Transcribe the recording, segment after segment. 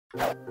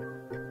Hey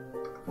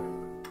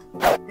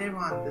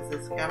everyone, this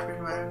is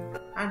Captain Warren,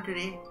 and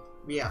today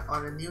we are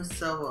on a new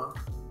server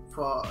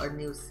for a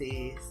new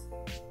series.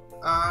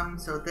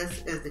 So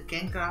this is the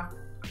KIngKraft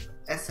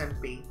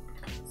SMP.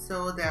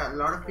 So there are a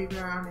lot of people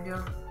around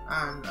here,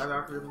 and a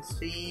lot of them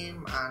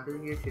stream and do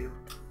YouTube.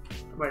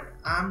 But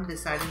I'm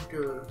deciding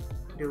to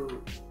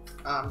do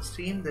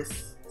stream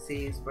this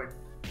series, but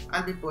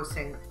I'll be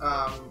posting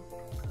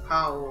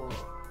how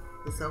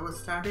the server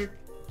started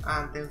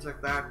and things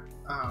like that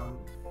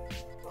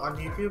on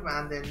YouTube,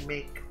 and then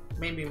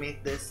maybe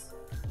make the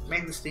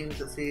streams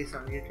a series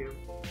on YouTube.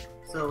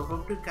 So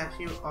hope to catch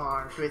you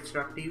on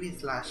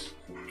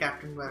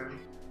twitch.tv/CaptainVaran,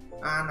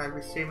 and I'll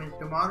be streaming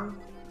tomorrow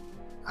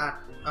at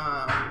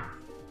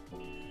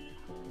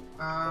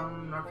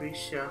not really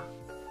sure.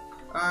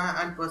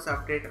 I'll post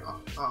update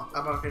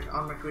about it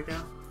on my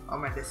Twitter or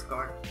my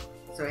Discord.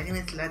 So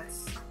anyways,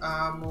 let's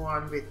move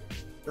on with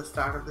the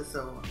start of the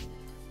server.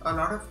 A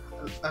lot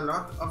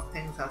of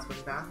things has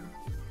been done,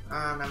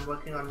 and I'm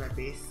working on my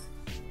base.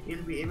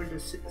 You'll be able to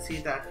see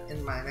that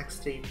in my next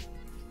stream.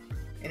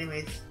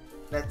 Anyways,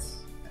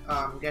 let's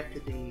get to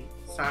the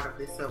start of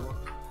this server.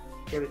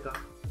 Here we go.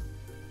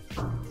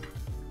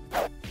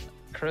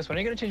 Chris, when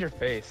are you gonna change your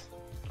face?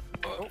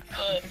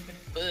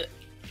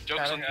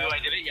 Joke's on you, I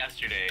did it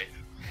yesterday.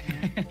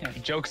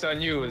 Joke's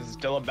on you, is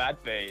still a bad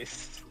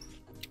face.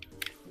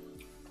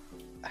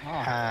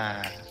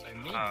 I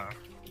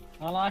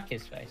like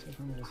his face. What's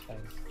wrong with his face?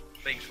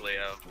 Thanks,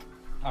 Leo.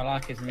 I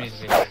like his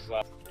music as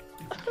well.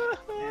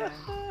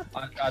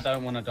 I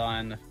don't want to die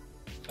on the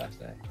first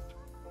day.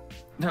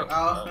 No.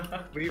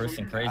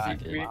 Person crazy,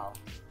 dude. Wow.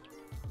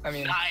 I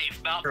mean,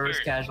 Nice, not First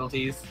first.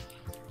 casualties.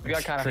 we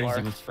got kind of Crazy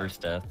far. was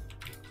first death.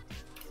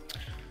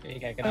 There you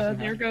go, get up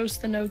There goes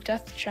the no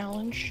death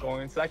challenge.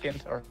 Going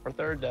second or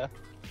third death.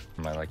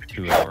 My like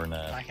 2-hour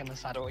nap. Back in the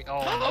saddle.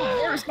 Oh,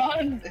 Where's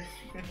mine?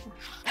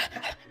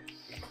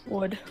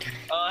 Wood.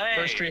 Oh, hey.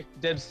 First tree,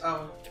 dibs.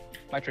 Oh,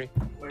 My tree.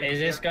 wait, Is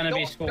this gonna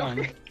be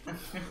spawn?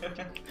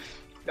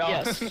 No.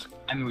 Yes.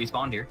 I mean, we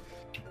spawned here.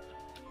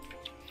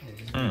 Is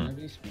this gonna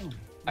be spawn?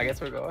 I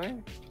guess we're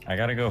going. I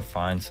gotta go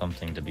find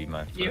something to be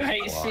my first block.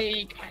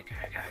 UHC!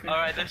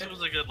 Alright, this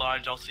was a good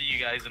launch. I'll see you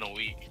guys in a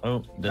week.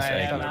 Oh, this I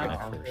egg am was my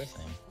out. first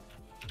thing.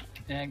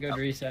 Yeah, good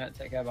reset.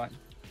 Take care, bye.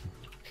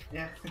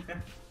 yeah.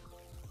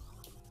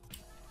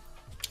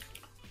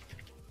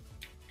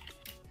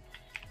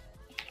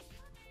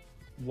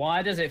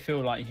 Why does it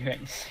feel like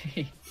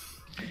UHC?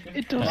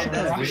 It does. It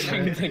does.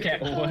 Rushing to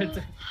get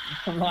wood.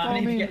 I'm like, I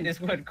need to get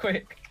this wood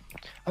quick.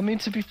 I mean,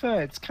 to be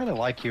fair, it's kind of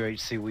like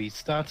UHC. We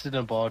started in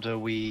a border,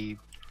 we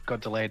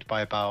got delayed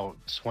by about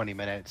 20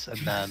 minutes, and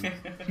then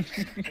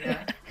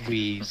Yeah.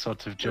 we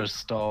sort of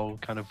just all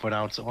kind of went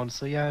out at once.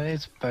 So yeah,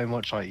 it's very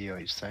much like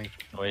UHC.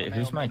 Wait,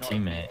 who's my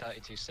teammate?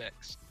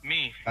 32-6.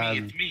 Me,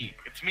 Um,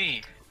 it's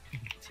me.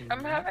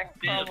 I'm having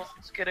Yes.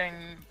 problems getting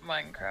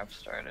Minecraft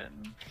started.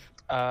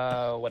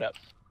 What up?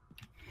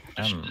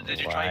 Did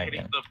you try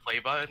hitting the play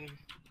button?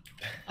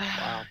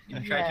 Wow. You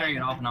can try turning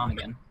it off and on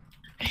again.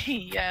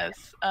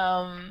 Yes.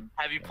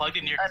 Have you plugged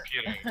in your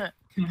computer?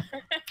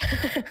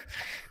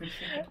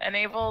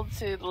 Unable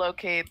to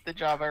locate the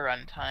Java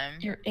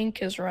runtime. Your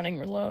ink is running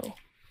low.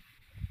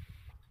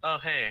 Oh,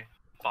 hey.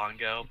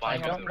 Bongo. I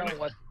Bongo. don't know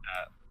what.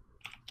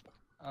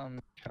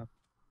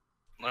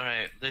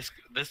 Alright, this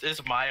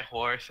is my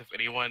horse. If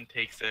anyone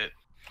takes it,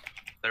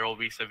 there will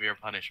be severe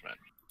punishment.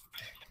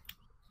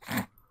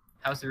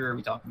 How severe are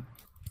we talking?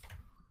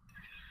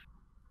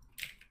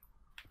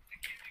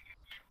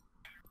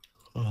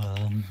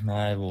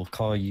 I will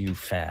call you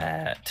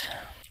fat.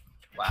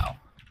 Wow.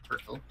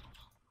 Hurtful.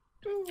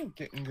 Ooh,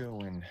 getting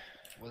going.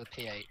 With a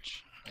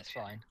PH. It's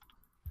fine.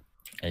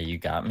 Hey, you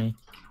got me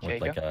Okay,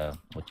 with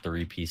with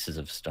 3 pieces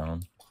of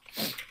stone.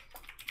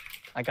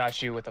 I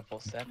got you with a full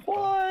set.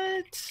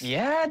 What?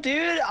 Yeah,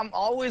 dude. I'm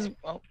always.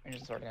 Oh, I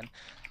just sword again.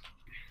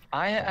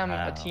 I am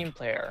Wow. a team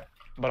player,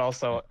 but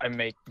also I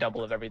make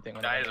double of everything.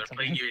 When I Guys make are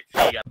something.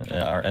 playing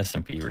UHC. Our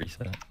SMP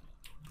reset.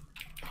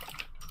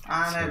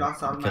 And I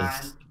lost all mine.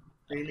 Because-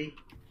 Really?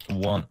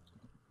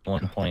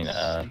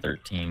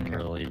 1.13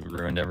 really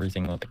ruined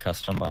everything with the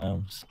custom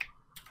biomes,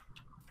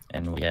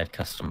 and we had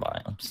custom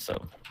biomes,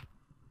 so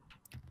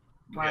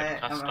We had Why am I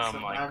custom so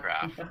bad?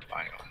 Minecraft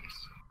biomes.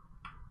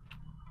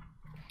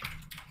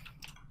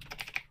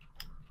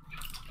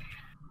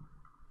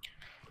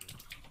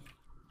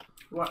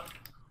 What?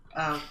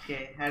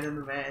 Okay, I don't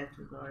know where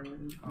to go.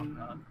 Oh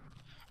god.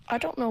 I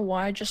don't know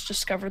why I just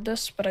discovered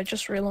this, but I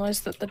just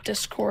realized that the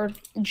Discord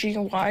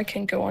GUI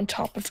can go on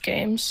top of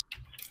games.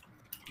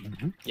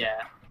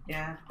 Yeah.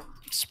 Yeah.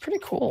 It's pretty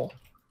cool.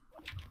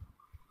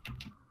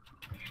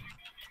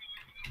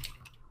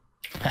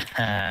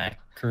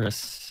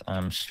 Chris,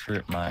 I'm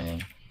strip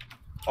mining.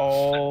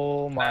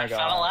 Oh my That's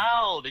not god.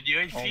 allowed in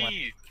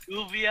UHC.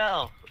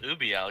 UBL.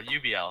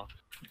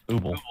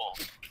 Ooble.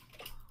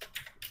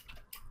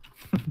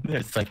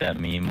 It's like that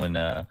meme when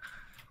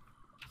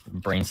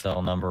brain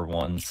cell number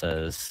 1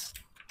 says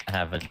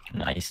have a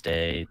nice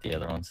day, the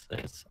other one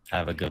says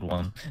have a good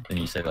one, then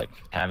you say like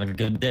have a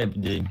good day,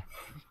 dude.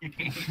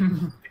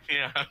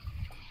 Yeah.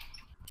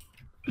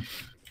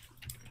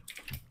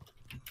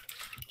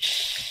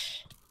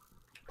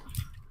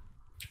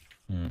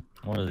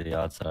 What are the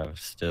odds that I'm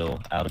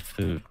still out of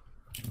food,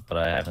 but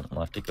I haven't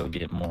left to go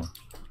get more?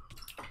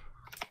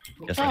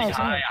 Guess Oh, I'm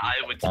okay. I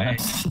would say.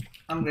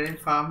 I'm getting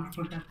farmed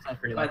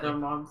pretty by likely. the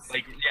mobs.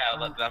 Like,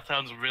 yeah, that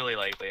sounds really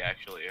likely,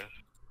 actually.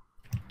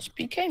 Is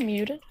BK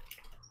muted?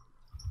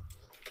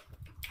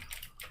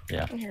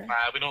 Yeah. Here.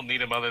 We don't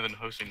need him other than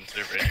hosting the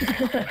server.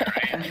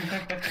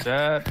 Right?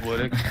 That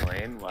would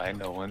explain why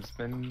no one's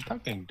been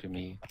talking to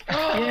me. I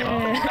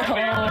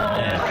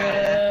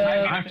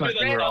thought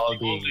you were all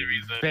being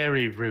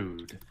very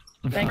rude.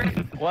 Thank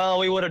you. Well,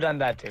 we would have done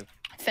that too.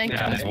 Thank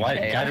Yeah, you. why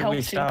BK. I did we helped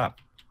you. stop?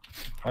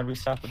 Why did we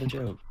stop with the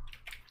joke?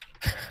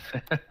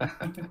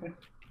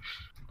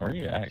 Where are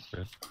you at,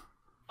 Chris?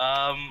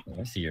 I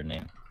see your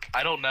name.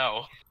 I don't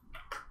know.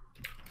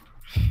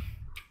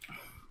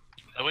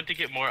 I went to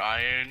get more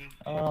iron.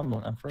 Oh,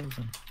 I'm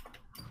frozen.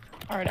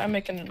 Alright, I'm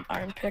making an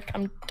iron pick.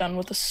 I'm done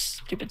with the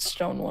stupid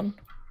stone one.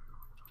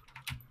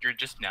 You're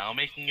just now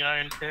making an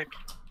iron pick?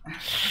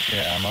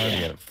 Yeah, I'm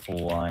already at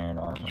full iron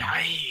armor.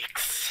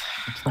 Yikes.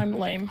 I'm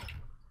lame.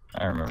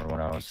 I remember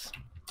when I was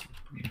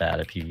bad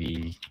at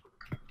PvE. You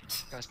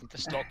guys need to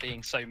stop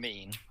being so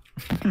mean.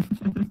 What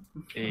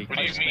do you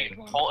mean?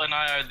 Colt and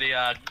I are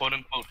the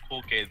quote-unquote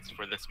cool kids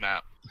for this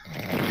map.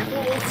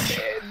 Cool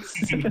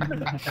kids.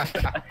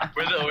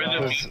 We're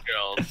the mean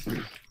girls.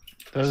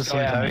 Those are some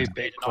very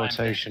big Diamond,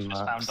 quotation just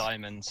found marks.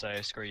 diamond, so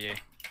screw you.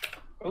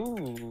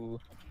 Ooh.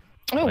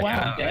 Oh, Like,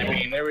 wow. I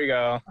mean, There we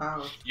go.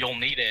 Oh, you'll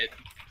need it.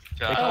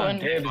 To, Oh, and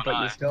dibs,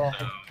 but you still.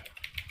 so-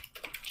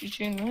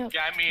 GG Nip.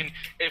 Yeah, I mean,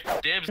 if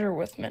dibs. They're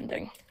with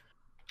mending.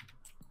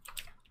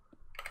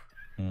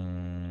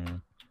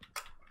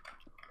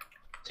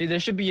 See, there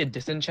should be a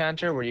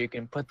disenchanter where you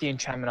can put the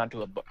enchantment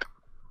onto a book.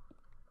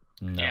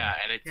 No. Yeah,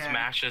 and it Yeah.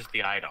 smashes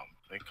the item.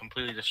 It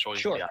completely destroys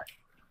Sure. the item.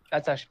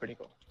 That's actually pretty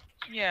cool.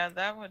 Yeah,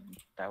 that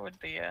would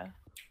be a.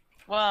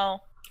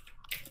 Well.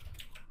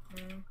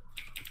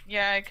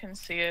 Yeah, I can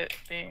see it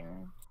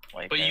being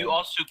like. But you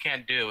also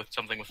can't do it with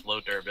something with low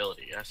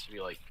durability. It has to be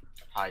like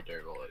high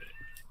durability.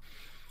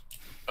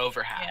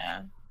 Over half.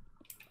 Yeah.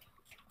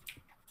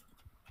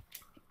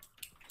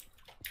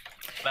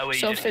 That way you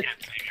So just if it-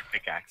 can't save your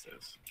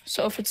pickaxes.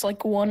 So if it's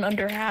like one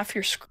under half,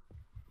 you're screwed.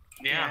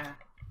 Yeah.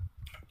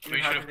 You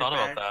We should have thought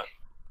about that.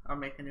 I'll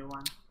make a new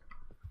one.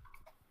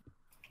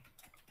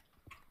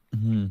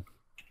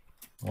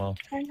 Well,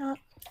 Why not?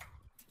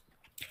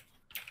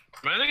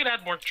 Maybe they could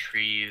add more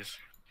trees.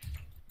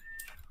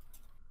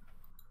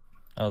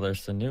 oh,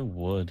 there's the new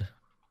wood.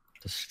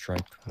 The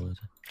striped wood.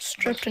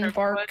 Stripped and Strip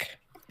bark. wood?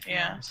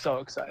 Yeah. I'm so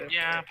excited.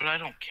 Yeah, but I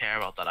don't care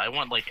about that. I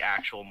want like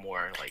actual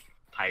more like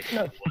type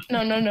No. of wood.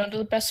 No.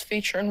 The best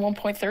feature in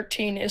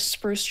 1.13 is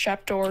spruce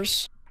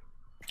trapdoors.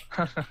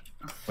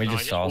 We No, I just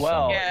just- saw Yeah, some.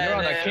 Well, you're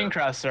on the yeah.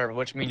 KIngKraft server,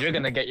 which means you're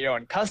gonna get your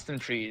own custom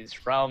trees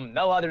from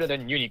no other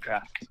than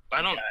Unicraft.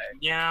 I don't.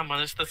 Yeah, but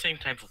it's the same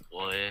type of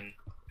wood.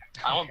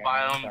 I want Okay,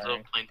 I'm biomes sorry.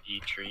 of plenty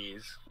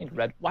trees.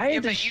 Red. Why Yeah,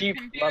 is the but you sheep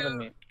can loving do-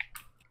 me?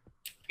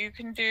 You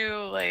can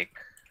do like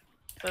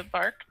the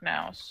bark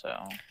now,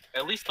 so.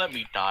 At least let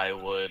me die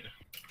wood.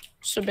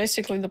 So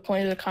basically, the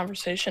point of the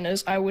conversation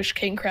is, I wish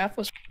KIngKraft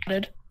was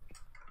modded.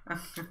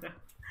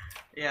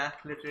 Yeah,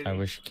 literally. I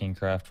wish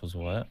KIngKraft was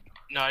what?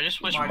 No, I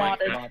just wish Modded.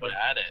 Minecraft would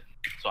add it,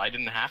 so I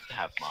didn't have to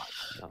have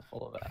mods. Not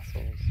full of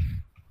assholes.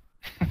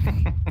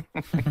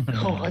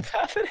 Oh, what's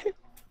happening?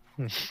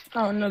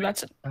 Oh no,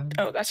 that's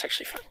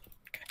actually fine.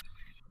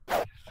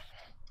 Okay.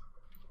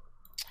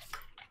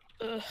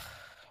 Ugh.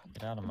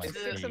 Get out of my Is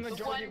this face. a The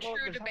majority one vote? true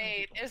There's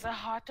debate is a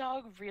hot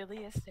dog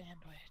really a sandwich?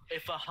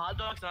 If a hot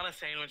dog's not a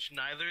sandwich,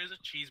 neither is a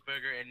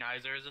cheeseburger, and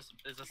neither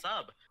is a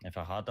sub. If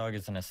a hot dog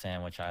isn't a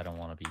sandwich, I don't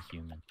want to be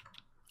human.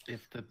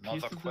 If the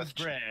Another pieces of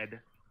question. bread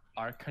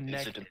are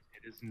connected,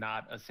 it is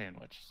not a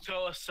sandwich.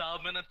 So a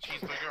sub and a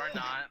cheeseburger are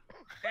not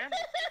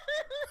sandwiches.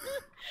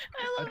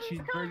 I A love this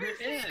cheeseburger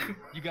conversation. is.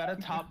 You got a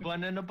top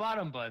bun and a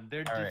bottom bun.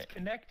 They're All right,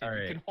 disconnected. all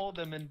You right. can hold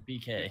them in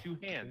BK, two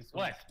hands.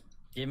 What?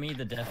 give me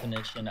the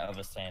definition of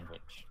a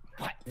sandwich.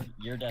 What?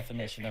 Your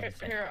definition of a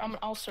sandwich. Here,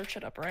 I'll search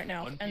it up right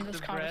now. One End piece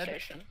this of bread.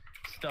 conversation.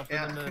 Stuff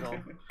Yeah. in the middle.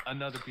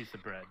 Another piece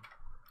of bread.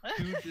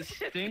 Two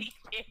distinct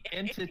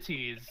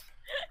entities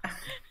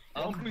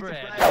of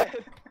bread.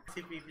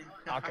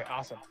 Okay,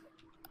 awesome.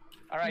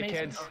 All right, Amazing.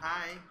 kids, Oh,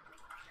 hi.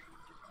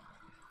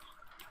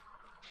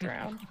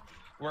 Drown.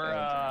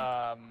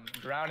 we're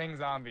drowning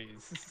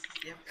zombies.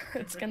 Yep.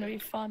 It's gonna be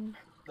fun.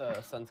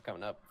 The sun's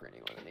coming up for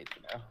anyone that needs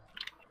to know.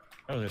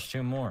 Oh, there's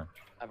two more.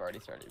 I've already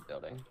started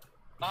building.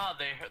 Oh,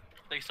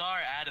 they saw our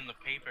ad in the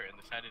paper and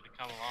decided to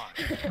come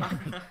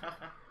along.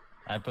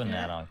 I put an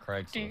ad on Do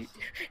you- Craigslist.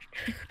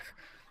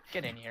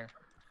 Get in here.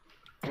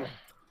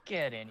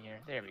 Get in here.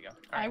 There we go.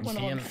 I You went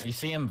see on. him? You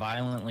see him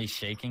violently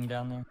shaking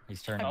down there?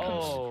 He's turning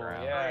close to Oh, the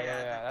ground.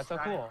 yeah. That's so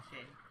cool.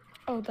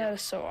 Oh, that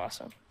is so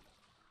awesome.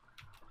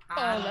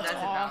 Ah, Oh, that's it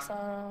down.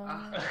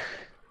 awesome.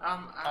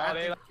 I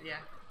they- think, yeah.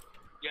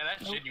 Yeah,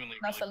 that's Nope, genuinely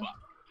nothing. really fun.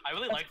 I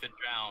really like the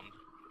drown.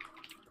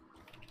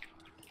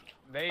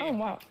 Oh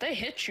wow, they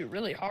hit you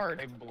really hard.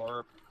 They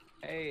blurp.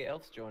 Hey,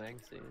 Elf's joining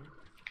soon.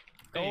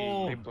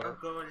 Gold. They blurp.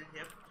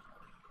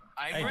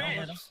 I'm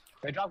rich.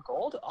 They drop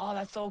gold? Oh,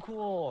 that's so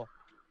cool.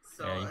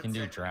 So Yeah, you can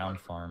do like drown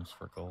farms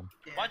for gold.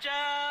 Yeah. Watch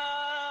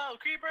out!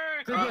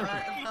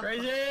 Creeper!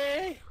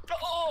 Crazy!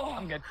 Oh,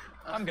 I'm good.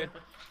 I'm good.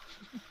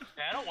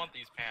 Yeah, I don't want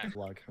these pants.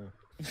 Like her.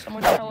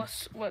 Someone tell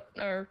us what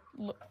our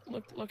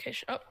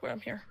location. Oh, where I'm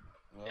here.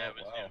 Yeah, it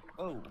was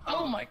you.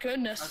 Oh my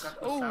goodness. I got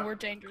the Oh, sound. we're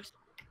dangerous.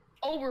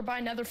 Oh, we're by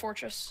Nether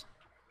Fortress.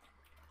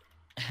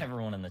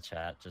 Everyone in the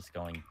chat just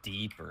going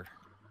deeper.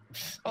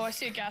 Oh, I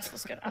see a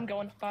gasless gun. I'm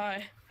going.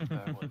 Bye.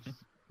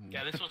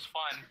 Yeah, this was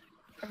fun.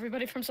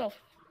 Everybody for himself.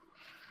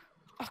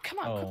 Oh, come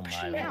on. Oh Quit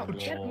pushing my me out. We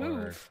can't lord.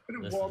 move.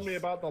 Didn't This warn me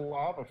is- about the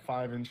lava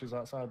 5 inches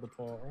outside the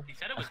portal. He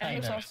said it was And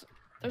there's know. also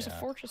there's Yeah. a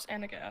fortress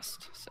and a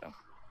ghast. So.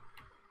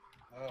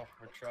 Oh,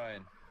 we're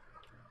trying.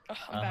 Oh,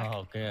 I'm back.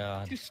 Oh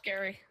god. Too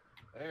scary.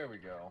 There we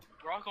go.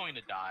 We're all going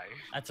to die.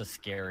 That's a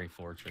scary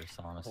fortress,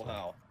 honestly.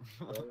 Wow.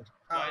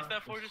 Why is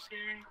that fortress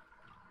scary?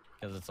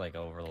 Because it's like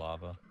over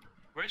lava.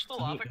 Where's the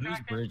So lava who's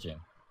kraken? bridging?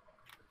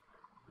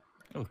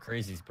 Oh,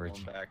 Crazy's Going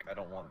bridging. back. I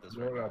don't want this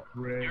You're right a now.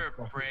 brave. You're a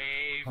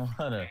brave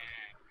What a- man,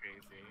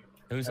 Crazy.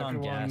 Who's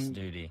on gas Everyone-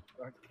 duty?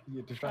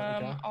 You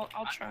distract the guy.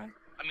 I'll try.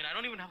 I mean, I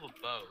don't even have a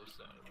bow,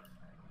 so.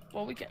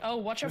 Well, we can. Oh,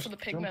 watch out for the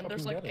Just jump pigmen. up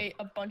There's and like get it.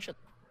 a bunch of.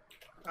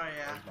 Oh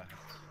yeah. Where's my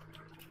house?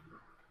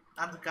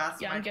 And the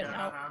gas Yeah, I'm might getting turn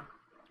out. around.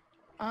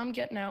 I'm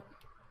getting out.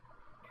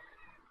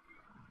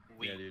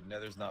 Yeah, dude.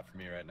 Nether's not for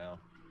me right now.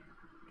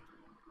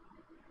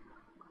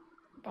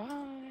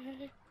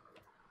 Bye.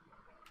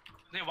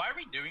 Hey, why are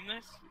we doing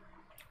this?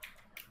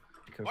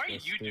 Because Why are they're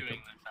you stupid.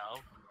 doing this, Al?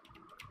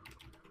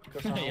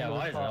 Because I'm Yeah, the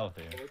why is part Elf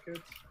of here? the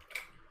kids.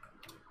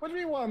 What do you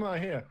mean, why am I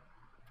here?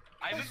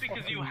 I mean,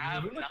 because you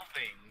have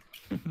nothing.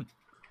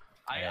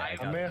 Yeah, I I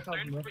got may it.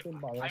 have nothing,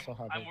 but I also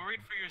have I'm it. worried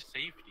for your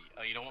safety.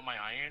 Oh, you don't want my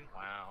iron?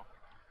 Wow.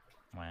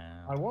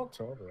 Wow. I walked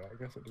over it. I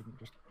guess it didn't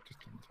just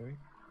didn't see.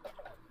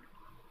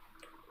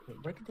 Wait,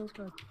 where did those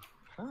guys?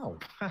 How?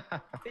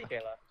 See,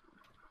 Kayla.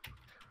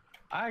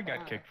 I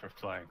got kicked for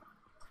flying.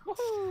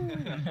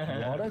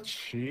 What a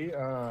cheat!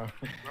 We're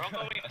all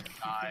going to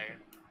die.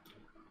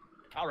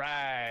 All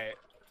right.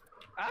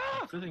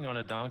 Ah! Sitting on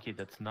a donkey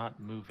that's not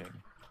moving.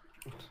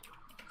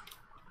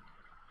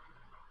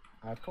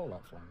 I'd call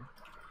that flying.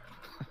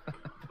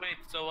 Wait,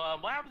 so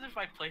what happens if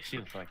I place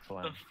Seems like the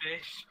flying.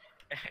 fish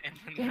and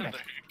the Damn it.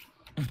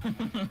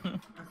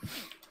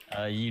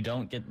 nether? You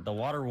don't get the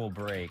water will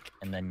break,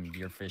 and then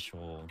your fish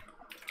will.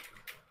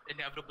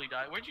 Inevitably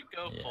die. Where'd you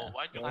go, Yeah. Cole?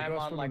 Why'd you Yeah, I'm go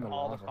on swim like in the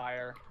all the lava.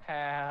 fire.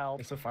 Help.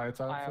 It's a fire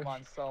type I am fish.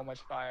 on so much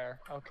fire.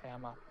 Okay,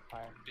 I'm on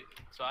fire.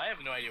 So I have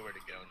no idea where to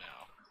go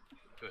now.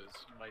 Because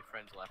my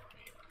friends left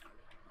me.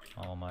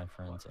 All my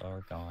friends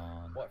are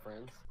gone. What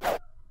friends?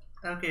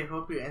 Okay,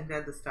 hope you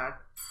enjoyed the start.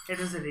 It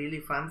was a really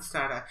fun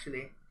start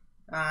actually,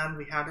 and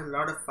we had a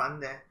lot of fun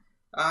there.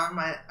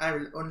 I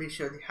will only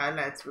show the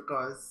highlights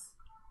because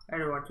I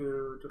don't want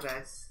you to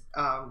guys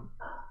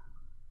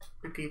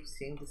to keep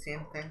seeing the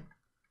same thing.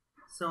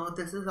 So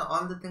this is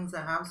all the things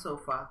I have so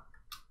far.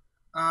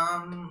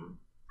 And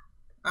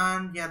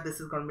yeah, this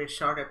is gonna be a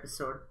short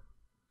episode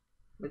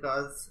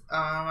because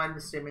I'll be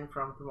streaming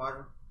from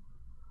tomorrow.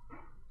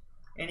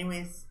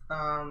 Anyways,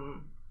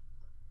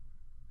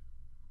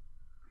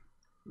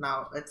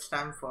 now it's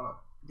time for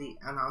the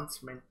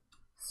announcement,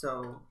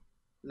 so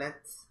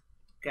let's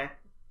get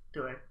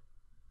to it.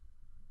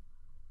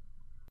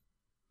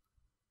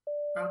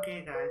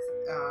 Okay guys,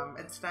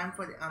 it's time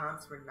for the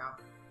announcement now.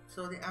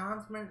 So the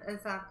announcement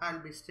is that I'll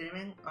be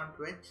streaming on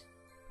Twitch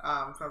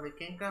from the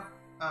KIngKraft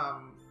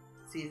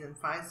Season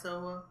 5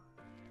 server,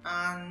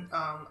 and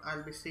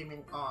I'll be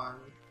streaming on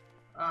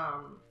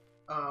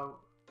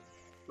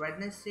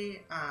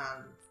Wednesday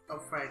and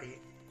Friday.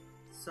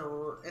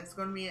 So it's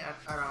gonna be at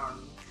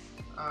around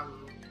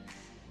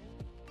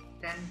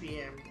 10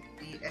 p.m.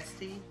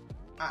 EST.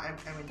 I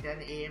mean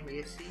 10 a.m.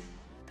 EST,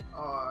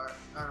 or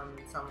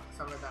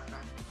somewhere that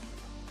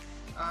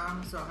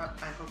time. So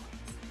I hope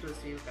to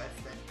see you guys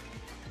then.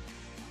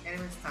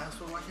 Anyways, thanks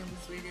for watching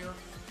this video,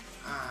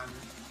 and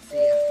see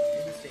ya.